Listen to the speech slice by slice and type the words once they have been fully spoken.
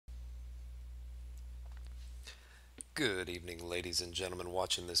Good evening, ladies and gentlemen,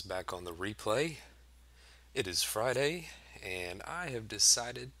 watching this back on the replay. It is Friday, and I have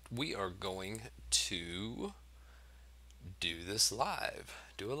decided we are going to do this live.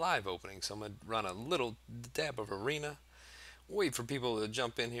 Do a live opening. So I'm going to run a little dab of arena, wait for people to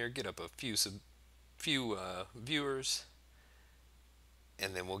jump in here, get up a few viewers,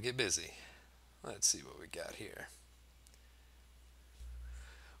 and then we'll get busy. Let's see what we got here.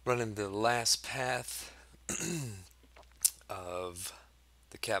 Running the last path of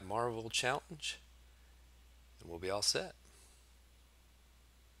the Cap Marvel challenge, and we'll be all set.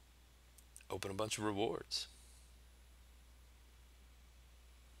 Open a bunch of rewards.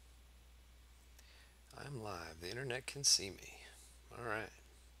 I'm live. The internet can see me. All right.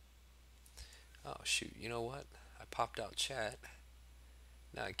 Oh, shoot. You know what? I popped out chat.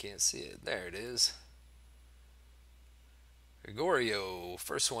 Now I can't see it. There it is. Gregorio,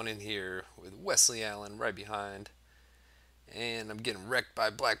 first one in here with Wesley Allen right behind. And I'm getting wrecked by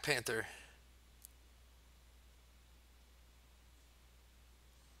Black Panther.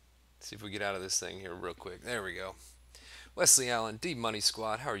 See if we get out of this thing here real quick. There we go. Wesley Allen, D Money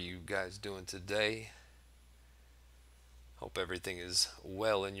Squad. How are you guys doing today? Hope everything is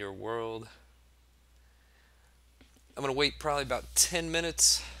well in your world. I'm going to wait probably about 10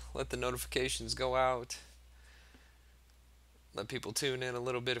 minutes, let the notifications go out, let people tune in a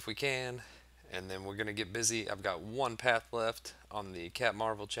little bit if we can, and then we're going to get busy. I've got one path left on the Cat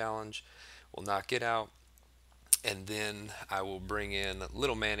Marvel Challenge. We'll knock it out, and then I will bring in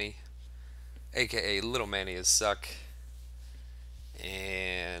Little Manny, aka Little Manny is Suck,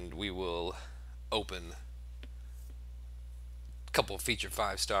 and we will open a couple of feature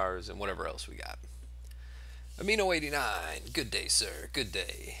 5 stars and whatever else we got. Amino89, good day, sir. Good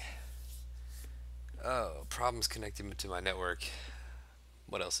day. Oh, problems connecting to my network.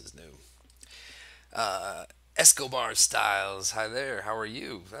 What else is new? Escobar Styles. Hi there. How are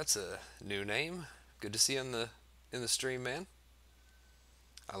you? That's a new name. Good to see you in the stream, man.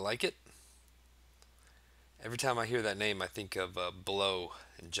 I like it. Every time I hear that name, I think of Blow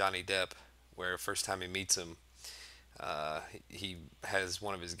and Johnny Depp, where first time he meets him, he has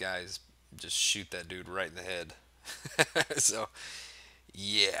one of his guys just shoot that dude right in the head. So,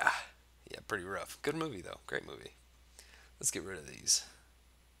 yeah. Yeah, pretty rough. Good movie, though. Great movie. Let's get rid of these.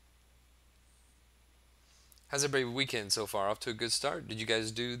 How's everybody weekend so far? Off to a good start. Did you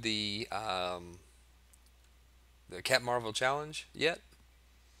guys do the Cat Marvel challenge yet?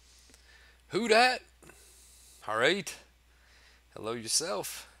 Who dat? All right. Hello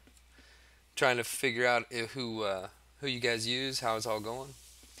yourself. Trying to figure out who you guys use, how it's all going.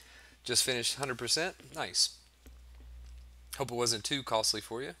 Just finished 100%. Nice. Hope it wasn't too costly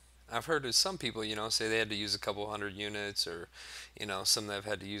for you. I've heard of some people, say they had to use a couple hundred units, or some that have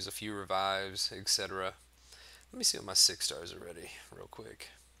had to use a few revives, etc. Let me see what my 6 stars are ready, real quick.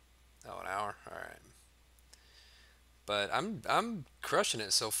 Oh, an hour. All right. But I'm crushing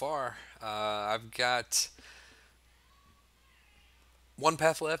it so far. I've got one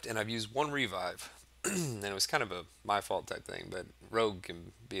path left, and I've used one revive, and it was kind of a my fault type thing. But Rogue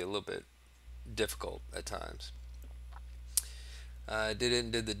can be a little bit difficult at times.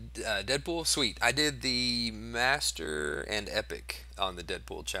 Did the Deadpool? Sweet. I did the Master and Epic on the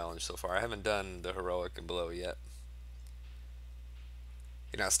Deadpool challenge so far. I haven't done the Heroic and Below yet.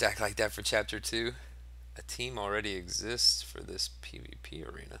 You're not stacked like that for Chapter 2? A team already exists for this PvP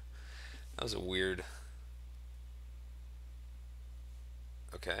arena. That was a weird...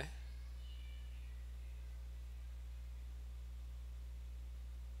 Okay.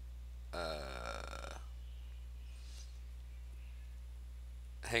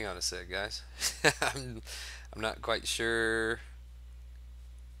 Hang on a sec, guys. I'm not quite sure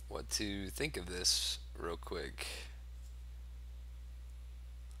what to think of this real quick.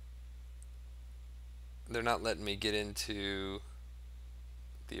 They're not letting me get into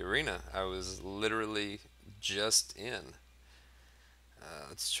the arena. I was literally just in.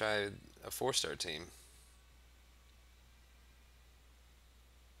 Let's try a 4-star team.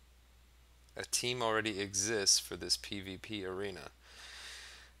 A team already exists for this PvP arena.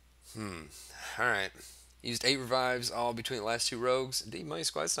 Alright. Used 8 revives all between the last 2 rogues. D Money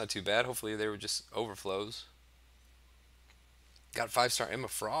Squad, it's not too bad. Hopefully they were just overflows. Got 5-star Emma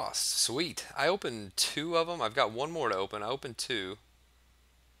Frost. Sweet. I opened 2 of them. I've got one more to open. I opened 2.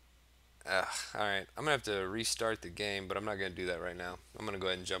 Alright. I'm going to have to restart the game, but I'm not going to do that right now. I'm going to go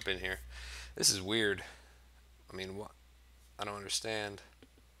ahead and jump in here. This is weird. I mean, what? I don't understand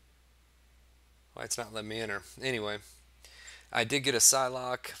why it's not letting me enter. Anyway, I did get a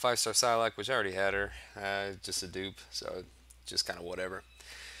Psylocke, 5-star Psylocke, which I already had her. Just a dupe, so just kind of whatever.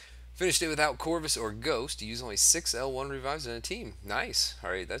 Finished it without Corvus or Ghost. You use only 6 L1 revives in a team. Nice.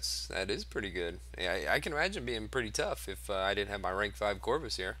 All right, that is pretty good. Yeah, I can imagine being pretty tough if I didn't have my rank 5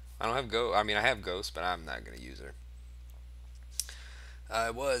 Corvus here. I don't have Ghost. I mean, I have Ghost, but I'm not gonna use her.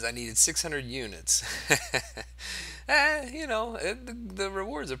 I needed 600 units. The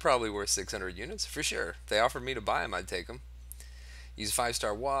rewards are probably worth 600 units for sure. If they offered me to buy them, I'd take them. Use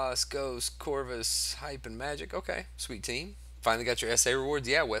 5-star Wasp, Ghost, Corvus, Hype, and Magic. Okay, sweet team. Finally got your SA rewards.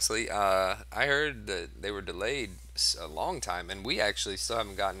 Yeah, Wesley. I heard that they were delayed a long time, and we actually still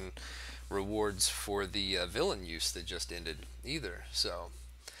haven't gotten rewards for the villain use that just ended either. So,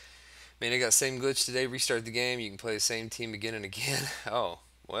 man, I got same glitch today. Restart the game. You can play the same team again and again. Oh,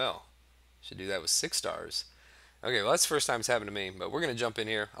 well, should do that with 6 stars. Okay, well, that's the first time it's happened to me, but we're going to jump in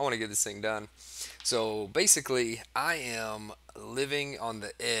here. I want to get this thing done. So basically, I am living on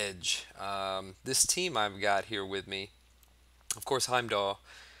the edge. This team I've got here with me, of course, Heimdall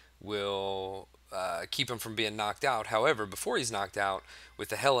will keep him from being knocked out. However, before he's knocked out, with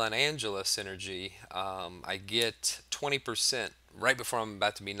the Hela and Angela synergy, I get 20% right before I'm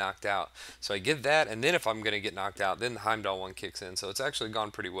about to be knocked out. So I get that, and then if I'm going to get knocked out, then the Heimdall one kicks in. So it's actually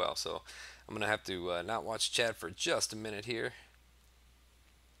gone pretty well. So I'm going to have to not watch chat for just a minute here.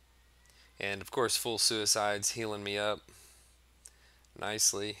 And of course, full suicides healing me up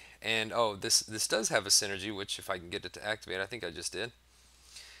nicely. And oh, this does have a synergy, which if I can get it to activate, I think I just did.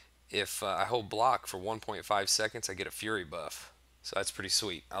 If I hold block for 1.5 seconds, I get a Fury buff. So that's pretty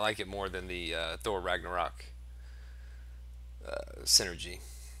sweet. I like it more than the Thor Ragnarok synergy,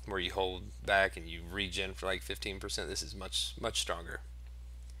 where you hold back and you regen for like 15%. This is much stronger.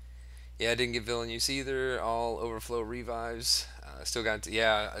 Yeah, I didn't get villain use either. All overflow revives. Still got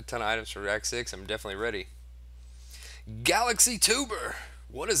a ton of items for Rack 6. I'm definitely ready. Galaxy Tuber,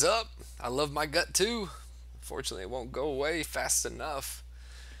 what is up? I love my gut too. Fortunately, it won't go away fast enough.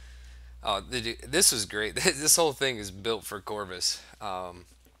 Oh, this was great. This whole thing is built for Corvus.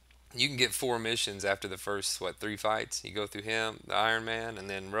 You can get 4 missions after the first 3 fights. You go through him, the Iron Man, and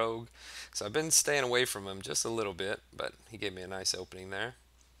then Rogue. So I've been staying away from him just a little bit, but he gave me a nice opening there.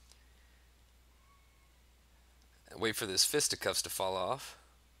 Wait for this fisticuffs to fall off.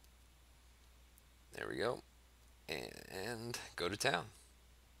 There we go. And go to town.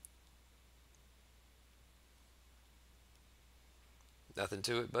 Nothing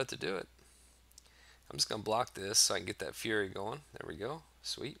to it but to do it. I'm just going to block this so I can get that Fury going. There we go.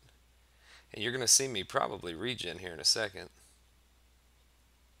 Sweet. And you're going to see me probably regen here in a second.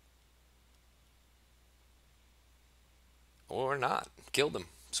 Or not. Killed him.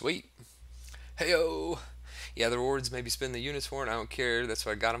 Sweet. Heyo! Yeah, the rewards maybe spend the units for it. I don't care. That's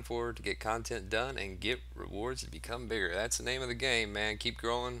what I got them for, to get content done and get rewards to become bigger. That's the name of the game, man. Keep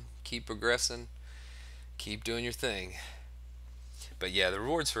growing, keep progressing, keep doing your thing. But yeah, the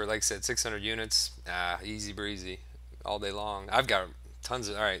rewards for, like I said, 600 units, easy breezy, all day long. I've got tons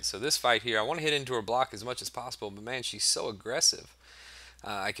of. All right, so this fight here, I want to hit into her block as much as possible, but man, she's so aggressive.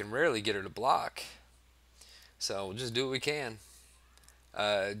 I can rarely get her to block. So we'll just do what we can.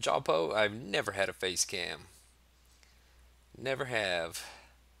 Jawpo, I've never had a face cam. Never have.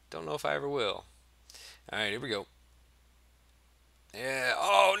 Don't know if I ever will. Alright, here we go. Yeah.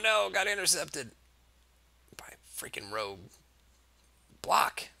 Oh no, got intercepted by a freaking rogue.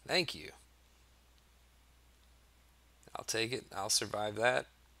 Block. Thank you. I'll take it. I'll survive that.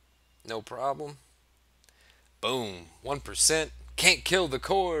 No problem. Boom. 1%. Can't kill the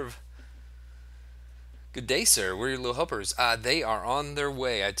Corv. Good day, sir. Where are your little helpers? They are on their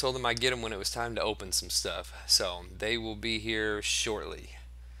way. I told them I'd get them when it was time to open some stuff. So, they will be here shortly.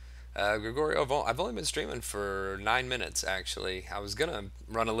 Gregorio, I've only been streaming for 9 minutes, actually. I was going to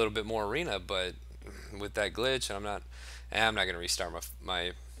run a little bit more arena, but with that glitch, and I'm not going to restart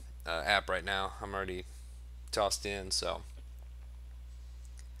my app right now. I'm already tossed in, so.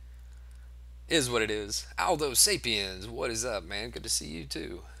 Is what it is. Aldo Sapiens, what is up, man? Good to see you,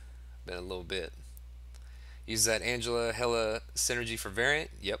 too. Been a little bit. Use that Angela Hela synergy for variant.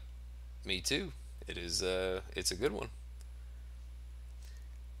 Yep, me too. It is. It's a good one.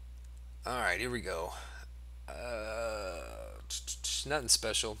 All right, here we go. Nothing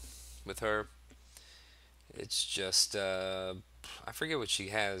special with her. It's just I forget what she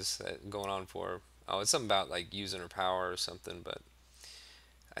has going on for her. Oh, it's something about like using her power or something. But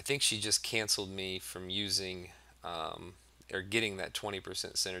I think she just canceled me from using or getting that 20%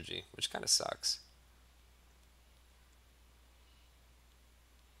 synergy, which kind of sucks.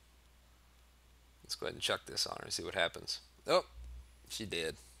 Let's go ahead and chuck this on her and see what happens. Oh, she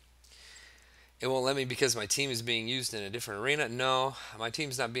did. It won't let me because my team is being used in a different arena. No, my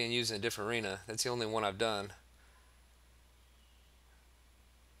team's not being used in a different arena. That's the only one I've done.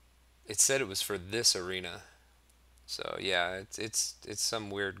 it said it was for this arena. So yeah, it's some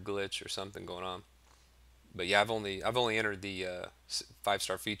weird glitch or something going on. But yeah, I've only entered the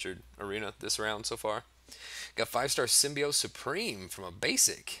 5-star featured arena this round so far. Got 5-star Symbiote Supreme from a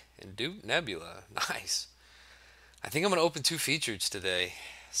basic and Duke Nebula. Nice. I think I'm gonna open 2 features today.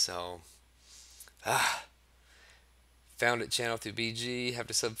 So ah, found it channel through BG. Have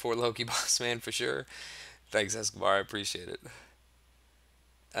to sub for Loki Boss Man for sure. Thanks Escobar, I appreciate it.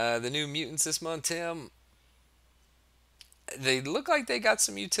 The new mutants this month, Tim. They look like they got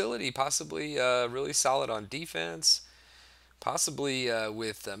some utility, possibly really solid on defense. Possibly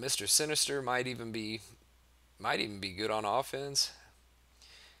with Mr. Sinister might even be good on offense.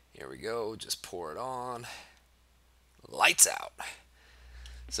 Here we go. Just pour it on. Lights out.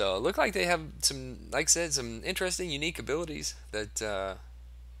 So it looked like they have some, like I said, some interesting, unique abilities that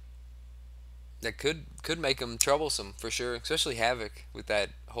could make them troublesome for sure. Especially Havoc with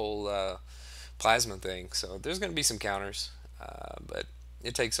that whole plasma thing. So there's going to be some counters, but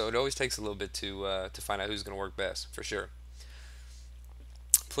it always takes a little bit to find out who's going to work best for sure.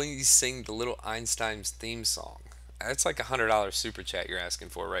 Please sing the Little Einstein's theme song. That's like $100 super chat you're asking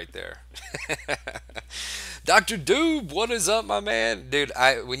for right there. Dr. Doob, what is up, my man? Dude,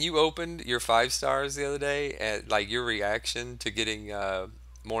 when you opened your 5 stars the other day, and like your reaction to getting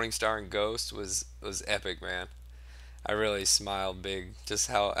Morningstar and Ghost was epic, man. I really smiled big. Just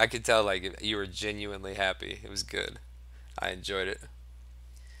how I could tell like you were genuinely happy. It was good. I enjoyed it.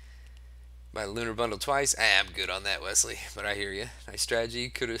 My lunar bundle twice. I'm good on that, Wesley. But I hear you. Nice strategy.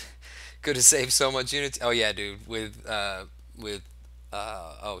 Could have saved so much units. Oh yeah, dude. With oh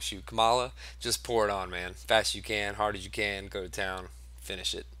shoot, Kamala. Just pour it on, man. Fast as you can, hard as you can. Go to town.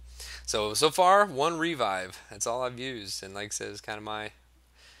 Finish it. So far, 1 revive. That's all I've used, and like I said, it's kind of my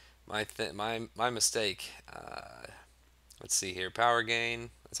mistake. Let's see here. Power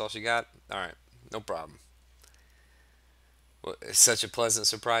gain. That's all she got. All right, no problem. Well, it's such a pleasant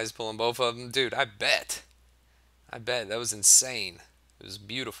surprise pulling both of them, dude. I bet that was insane. It was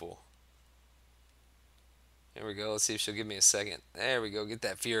beautiful. Here we go. Let's see if she'll give me a second. There we go. Get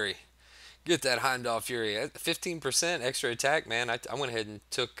that Fury. Get that Heimdall Fury. 15% extra attack, man. I went ahead and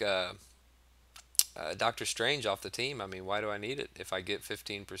took Doctor Strange off the team. I mean, why do I need it if I get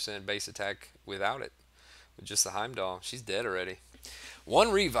 15% base attack without it? With just the Heimdall. She's dead already. 1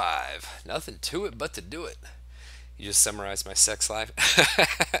 revive. Nothing to it but to do it. You just summarized my sex life.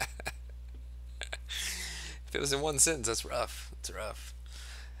 If it was in one sentence, that's rough. It's rough.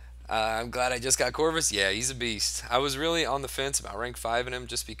 I'm glad I just got Corvus. Yeah, he's a beast. I was really on the fence about rank 5 in him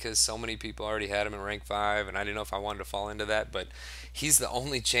just because so many people already had him in rank 5, and I didn't know if I wanted to fall into that, but he's the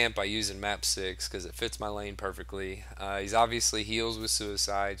only champ I use in map 6 because it fits my lane perfectly. He's obviously heals with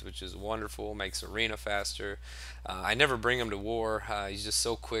suicides, which is wonderful, makes arena faster. I never bring him to war. He's just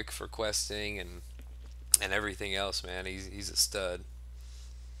so quick for questing and everything else, man. He's a stud.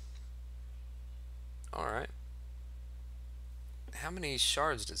 All right. How many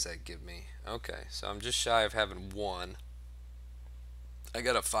shards does that give me? Okay, so I'm just shy of having 1. I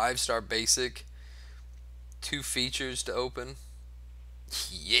got a 5-star basic, 2 features to open.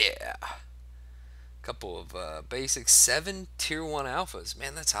 Yeah. Couple of basics, 7 tier 1 alphas.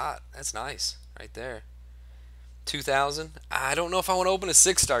 Man, that's hot. That's nice right there. 2,000. I don't know if I want to open a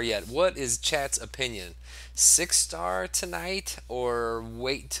 6-star yet. What is chat's opinion? 6-star tonight or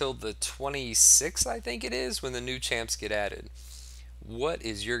wait till the 26th, I think it is, when the new champs get added? What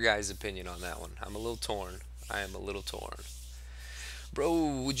is your guys' opinion on that one? I'm a little torn. I am a little torn.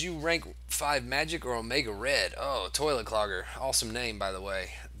 Bro, would you rank 5 Magic or Omega Red? Oh, Toilet Clogger. Awesome name, by the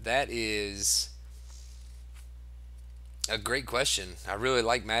way. That is a great question. I really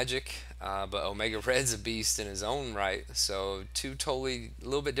like Magic, but Omega Red's a beast in his own right. So 2 totally, a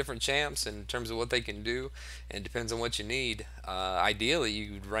little bit different champs in terms of what they can do, and it depends on what you need. Ideally,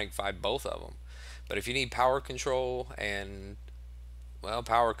 you'd rank 5 both of them. But if you need power control and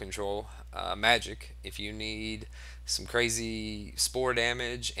power control, magic. If you need some crazy spore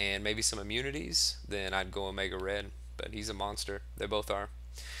damage and maybe some immunities, then I'd go Omega Red. But he's a monster. They both are.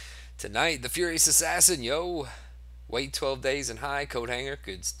 Tonight, the Furious Assassin, yo. Wait 12 days and high. Coat Hanger,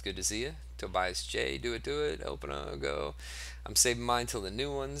 good to see you. Tobias J, do it. Open up, go. I'm saving mine till the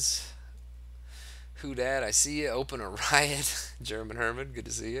new ones. Who dat? I see you. Open a riot. German Herman, good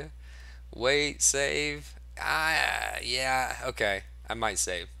to see you. Wait, save. Yeah, okay. I might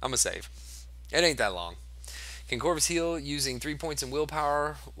save. I'm gonna save. It ain't that long. Can Corvus heal using 3 points in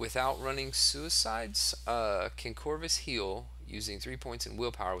willpower without running suicides? Can Corvus heal using 3 points in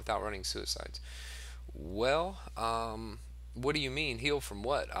willpower without running suicides? Well, what do you mean heal from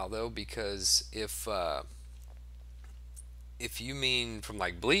what, Aldo? Because If you mean from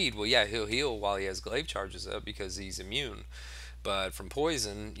like bleed, well, yeah, he'll heal while he has glaive charges up because he's immune. But from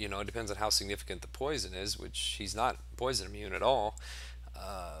poison, it depends on how significant the poison is, which he's not poison immune at all.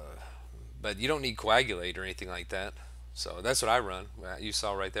 But you don't need coagulate or anything like that. So that's what I run. You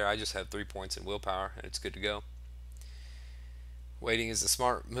saw right there, I just have 3 points in willpower, and it's good to go. Waiting is a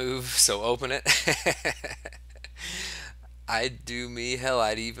smart move, so open it. I'd do me, hell,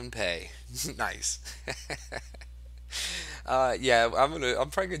 I'd even pay. Nice. Yeah, I'm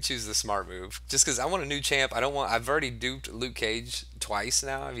probably gonna choose the smart move just because I want a new champ. I don't want. I've already duped Luke Cage twice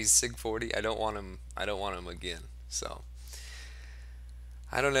now. He's Sig 40. I don't want him. I don't want him again. So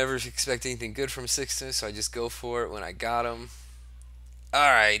I don't ever expect anything good from Sixtus, so I just go for it when I got him. All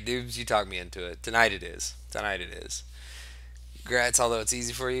right, dudes, you talked me into it. Tonight it is. Tonight it is. Grats, although it's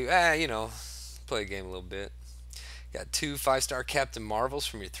easy for you. Play a game a little bit. Got 2 5-star Captain Marvels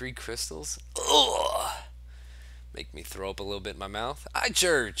from your 3 crystals. Ugh. Make me throw up a little bit in my mouth. Hi,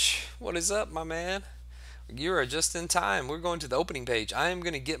 Church. What is up, my man? You are just in time. We're going to the opening page. I am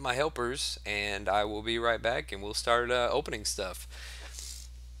going to get my helpers, and I will be right back, and we'll start opening stuff.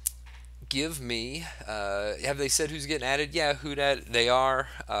 Give me... have they said who's getting added? Yeah, who that they are.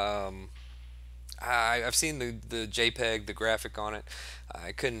 I've seen the JPEG, the graphic on it.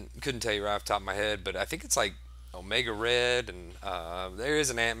 I couldn't tell you right off the top of my head, but I think it's like Omega Red, and there is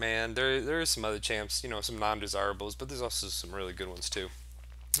an Ant-Man. There is some other champs, some non-desirables, but there's also some really good ones too.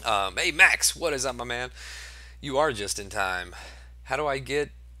 Hey Max, what is up, my man? You are just in time. How do I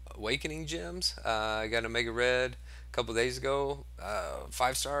get Awakening gems? I got Omega Red a couple days ago.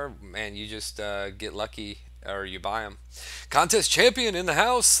 5-star, man. You just get lucky or you buy them. Contest champion in the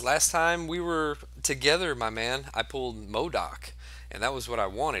house. Last time we were together, my man, I pulled MODOK. And that was what I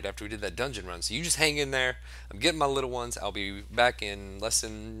wanted after we did that dungeon run. So you just hang in there. I'm getting my little ones. I'll be back in less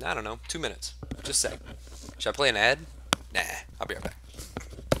than, I don't know, 2 minutes. Just a sec. Should I play an ad? Nah, I'll be right back.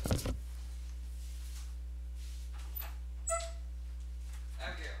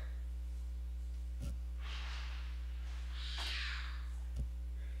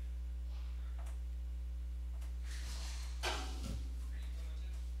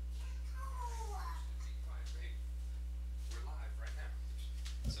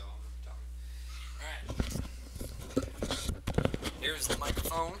 Here's the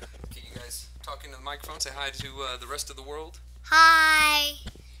microphone. Can you guys talk into the microphone? Say hi to the rest of the world. Hi.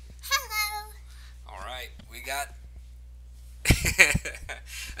 Hello. All right, we got.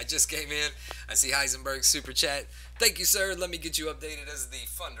 I just came in. I see Heisenberg's super chat. Thank you, sir. Let me get you updated as the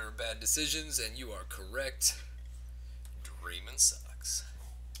funder of bad decisions, and you are correct. Dreamin' sucks.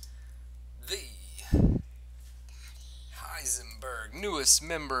 The Heisenberg, newest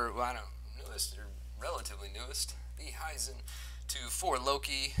member. Well, I don't newest or relatively newest. The Heisen. To 4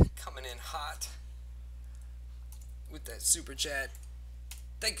 Loki, coming in hot with that super chat.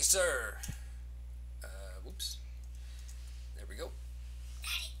 Thank you, sir. Whoops. There we go.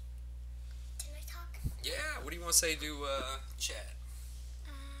 Daddy, can I talk? Yeah, what do you want to say to Chad?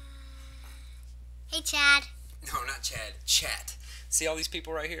 Hey, Chad. No, not Chad. Chat. See all these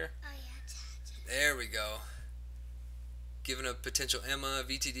people right here? Oh, yeah, Chad. There we go. Giving up potential Emma,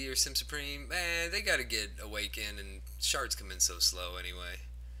 VTD, or Sim Supreme. Man, they gotta get awakened, and shards come in so slow anyway.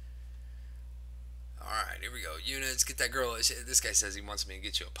 Alright, here we go. Units, get that girl. This guy says he wants me to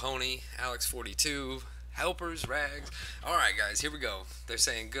get you a pony. Alex42. Helpers, rags. Alright, guys, here we go. They're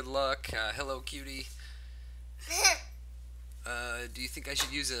saying good luck. Hello, cutie. Do you think I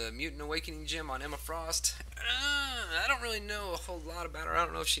should use a Mutant Awakening gem on Emma Frost? I don't really know a whole lot about her. I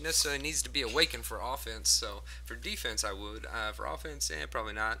don't know if she necessarily needs to be awakened for offense. So for defense, I would. For offense,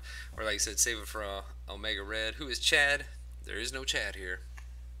 probably not. Or like I said, save it for Omega Red. Who is Chad? There is no Chad here,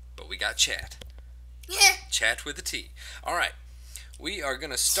 but we got Chat. Chat with a T. All right, we are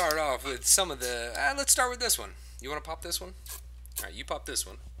gonna start off with some of the. Let's start with this one. You want to pop this one? All right, you pop this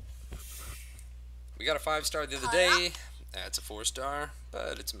one. We got a 5-star the other day. That's a 4-star,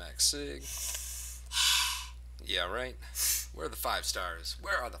 but it's max sig. Yeah, right. Where are the 5 stars?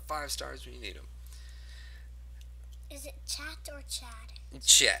 Where are the 5 stars when you need them? Is it Chat or Chad?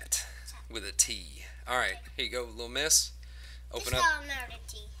 Chat with a T. All right, here you go, little miss. Open up.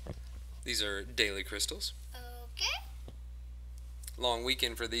 These are daily crystals. Okay. Long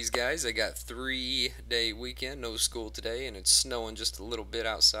weekend for these guys. They got 3-day weekend, no school today, and it's snowing just a little bit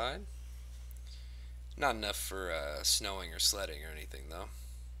outside. Not enough for snowing or sledding or anything, though.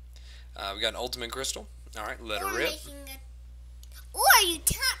 We got an ultimate crystal. All right, let her rip. Or you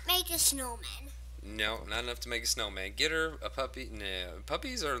can't make a snowman. No, not enough to make a snowman. Get her a puppy. No,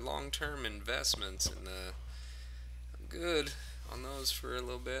 puppies are long-term investments, and I'm good on those for a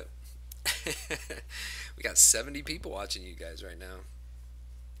little bit. We got 70 people watching you guys right now.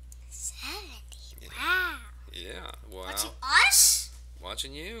 70. Wow. Yeah, wow. Watching us?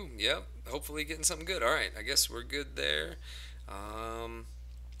 Watching you. Yep. Hopefully getting something good. All right, I guess we're good there. Um,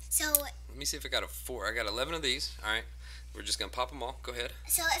 So, Let me see if I got a 4. I got 11 of these. All right. We're just going to pop them all. Go ahead.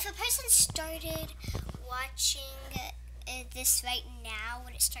 so if a person started watching this right now,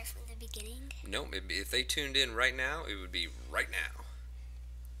 would it start from the beginning? No, if they tuned in right now, it would be right now.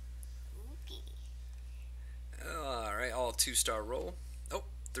 Okay. All right, all 2-star roll. Oh,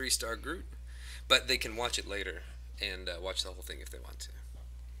 3-star Groot. But they can watch it later and watch the whole thing if they want to.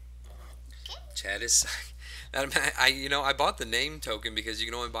 Okay. Chad is. I bought the name token because you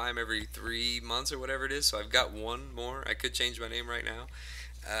can only buy them every 3 months or whatever it is. So I've got one more. I could change my name right now.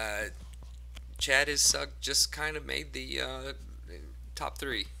 Chad is just kind of made the top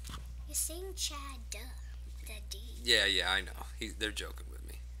 3. You're saying Chad, duh. That D. Yeah, I know. They're joking with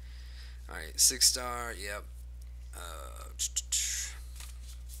me. All right, 6-star. Yep.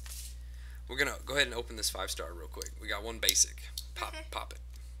 We're gonna go ahead and open this 5-star real quick. We got one basic. Pop it. Pop,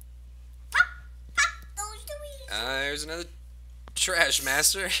 those Doritos. There's another Trash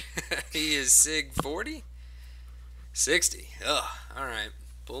Master. He is Sig 40. 60. Ugh. All right.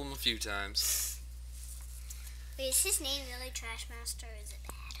 Pull him a few times. Wait, is his name really Trash Master or is it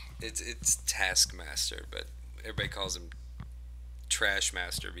bad? It's Taskmaster, but everybody calls him Trash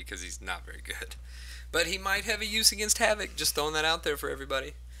Master because he's not very good. But he might have a use against Havoc. Just throwing that out there for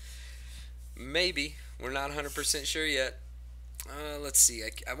everybody. Maybe. We're not 100% sure yet. Let's see.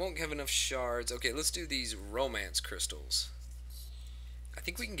 I won't have enough shards. Okay, let's do these romance crystals. I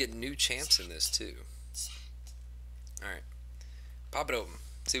think we can get new champs in this too. Alright. Pop it open.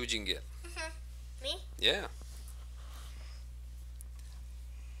 See what you can get. Me? Yeah.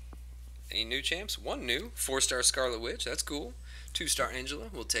 Any new champs? One new. 4-star Scarlet Witch. That's cool. 2-star Angela.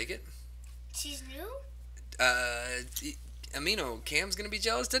 We'll take it. She's new? Amino, Cam's gonna be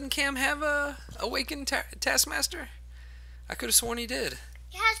jealous. Doesn't Cam have a Awakened Taskmaster? I could have sworn he did.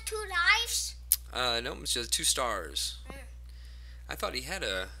 He has 2 lives? No, it's just 2 stars. I thought he had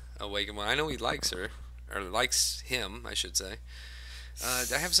a Awakened one. I know he likes her. Or likes him, I should say. I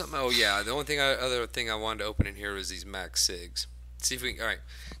have something. Oh, yeah. The only other thing I wanted to open in here was these Max Sigs. See if we can. Alright,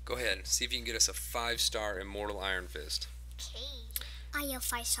 go ahead. See if you can get us a 5-star Immortal Iron Fist. Okay. I have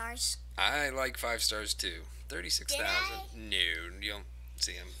 5 stars. I like 5 stars too. 36,000. No, you don't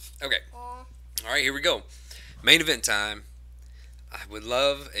see him. Okay. Alright, here we go. Main event time. I would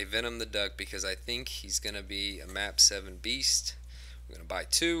love a Venom the Duck because I think he's going to be a map 7 beast. We're going to buy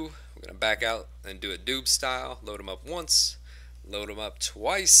 2. We're going to back out and do a doob style. Load him up once. Load him up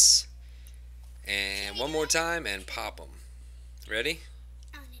twice. And one more time and pop him. Ready?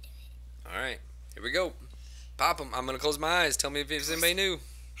 I want to do it. Alright, here we go. Pop him. I'm going to close my eyes. Tell me if there's anybody new.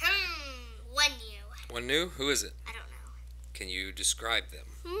 One new. One new? Who is it? I don't know. Can you describe them?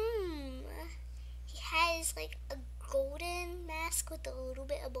 He has like a golden mask with a little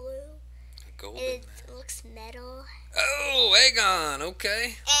bit of blue. A golden It man. looks metal. Oh, Aegon.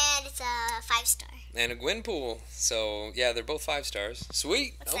 Okay. And it's a 5-star. And a Gwenpool. So, yeah, they're both 5 stars.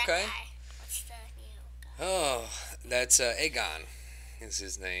 Sweet. What's Okay. that guy? What's the new guy? Oh, that's Aegon is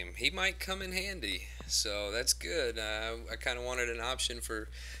his name. He might come in handy. So, that's good. I kind of wanted an option for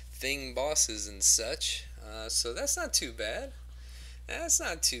thing bosses and such. So, that's not too bad. That's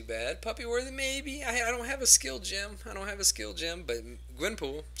not too bad. Puppyworthy, maybe. I don't have a skill gem. But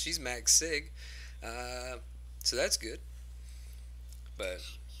Gwenpool, she's max sig. So that's good. But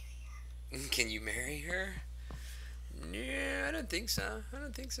can you marry her? Yeah, I don't think so.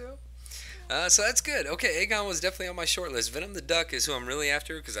 So that's good. Okay, Aegon was definitely on my short list. Venom the Duck is who I'm really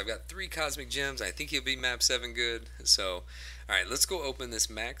after because I've got 3 cosmic gems. I think he'll be map 7 good. So, alright, let's go open this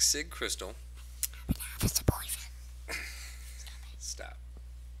max sig crystal. It's a boyfriend. Stop.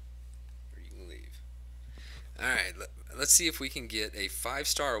 Or you can leave. Alright, let's see if we can get a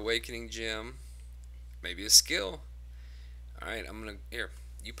 5-star awakening gem. Maybe a skill. Alright, here,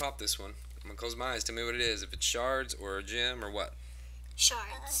 you pop this one. I'm gonna close my eyes. Tell me what it is. If it's shards or a gem or what?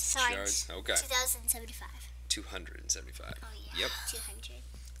 Shards. Shards. Okay. 2075. 275. Oh, yeah. Yep. 200.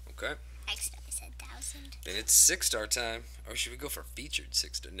 Okay. Next up, I said 1,000. Then it's 6-star time. Or should we go for featured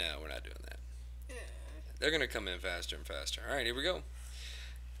 6-star? No, we're not doing that. They're gonna come in faster and faster. Alright, here we go.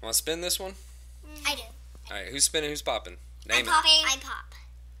 Want to spin this one? I do. Alright, who's spinning? Who's popping? Name I'm it. popping. I pop.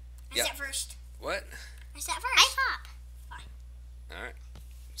 I Yeah. said first. What? I said first. I pop. Alright.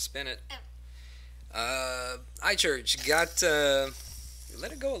 Spin it. Oh. iChurch got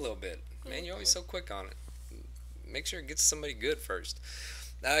let it go a little bit. Man, you're always so quick on it. Make sure it gets somebody good first.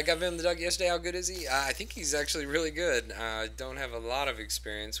 I got Vim the Duck yesterday. How good is he? I think he's actually really good. I don't have a lot of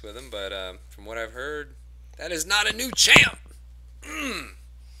experience with him, but from what I've heard, that is not a new champ. Mm,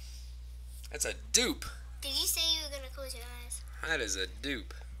 that's a dupe. Did you say you were gonna close your eyes? That is a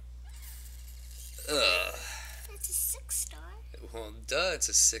dupe. Ugh. It's a 6-star. Well, duh, it's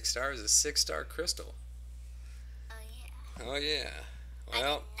a 6-star. It's a 6-star crystal. Oh yeah. Oh, yeah. I did Well, not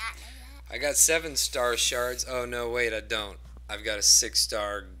know that. I got 7-star shards. Oh, no, wait, I don't. I've got a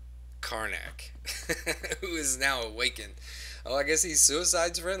 6-star Karnak, who is now awakened. Oh, I guess he's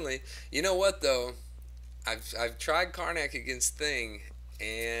suicide's friendly. You know what, though? I've tried Karnak against Thing,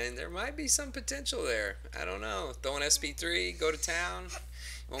 and there might be some potential there. I don't know. Throw an SP3, go to town.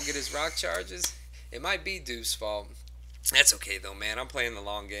 Won't get his rock charges. It might be Deuce's fault. That's okay though, man. I'm playing the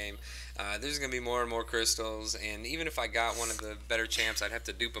long game. There's gonna be more and more crystals, and even if I got one of the better champs, I'd have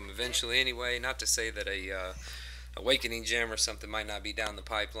to dupe them eventually anyway. Not to say that a awakening gem or something might not be down the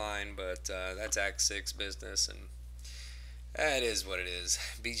pipeline, but that's Act 6 business, and that is what it is.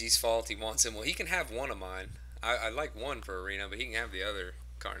 BG's fault. He wants him. Well, he can have one of mine. I like one for arena, but he can have the other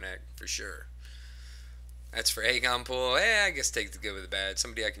Karnak for sure. That's for Aegon pull. I guess take the good with the bad.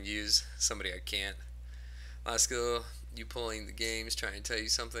 Somebody I can use, somebody I can't. Last skill, you pulling the games, trying to tell you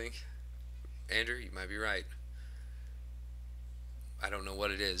something. Andrew, you might be right. I don't know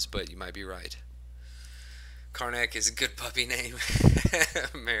what it is, but you might be right. Karnak is a good puppy name.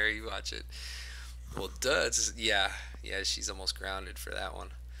 Mary, watch it. Well, Duds, yeah, she's almost grounded for that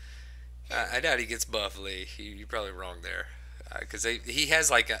one. I doubt he gets Buff Lee. You're probably wrong there, because he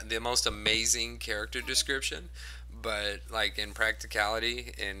has like the most amazing character description, but like in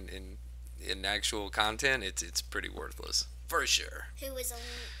practicality and in actual content, it's pretty worthless for sure. Who was on?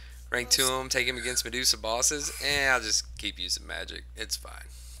 Rank 2 him, take him against Medusa bosses, and I'll just keep using magic. It's fine.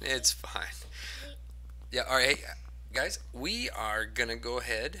 It's fine. Yeah, alright, hey, guys, we are going to go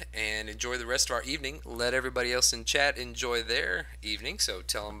ahead and enjoy the rest of our evening. Let everybody else in chat enjoy their evening, so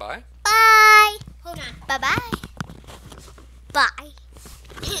tell them bye. Bye. Hold on. Bye-bye. Bye.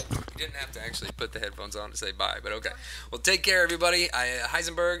 You didn't have to actually put the headphones on to say bye, but okay. Well, take care, everybody.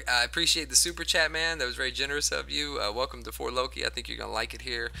 Heisenberg, I appreciate the super chat, man. That was very generous of you. Welcome to For Loki. I think you're going to like it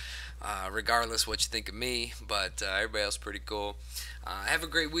here, regardless what you think of me, but everybody else pretty cool. Have a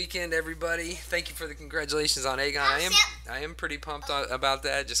great weekend, everybody. Thank you for the congratulations on Aegon. I am pretty pumped about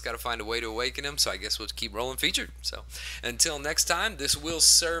that. Just got to find a way to awaken him, so I guess we'll keep rolling featured. So until next time, this will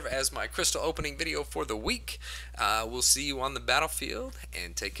serve as my crystal opening video for the week. We'll see you on the battlefield,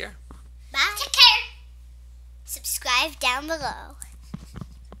 and take care. Bye. Take care. Subscribe down below.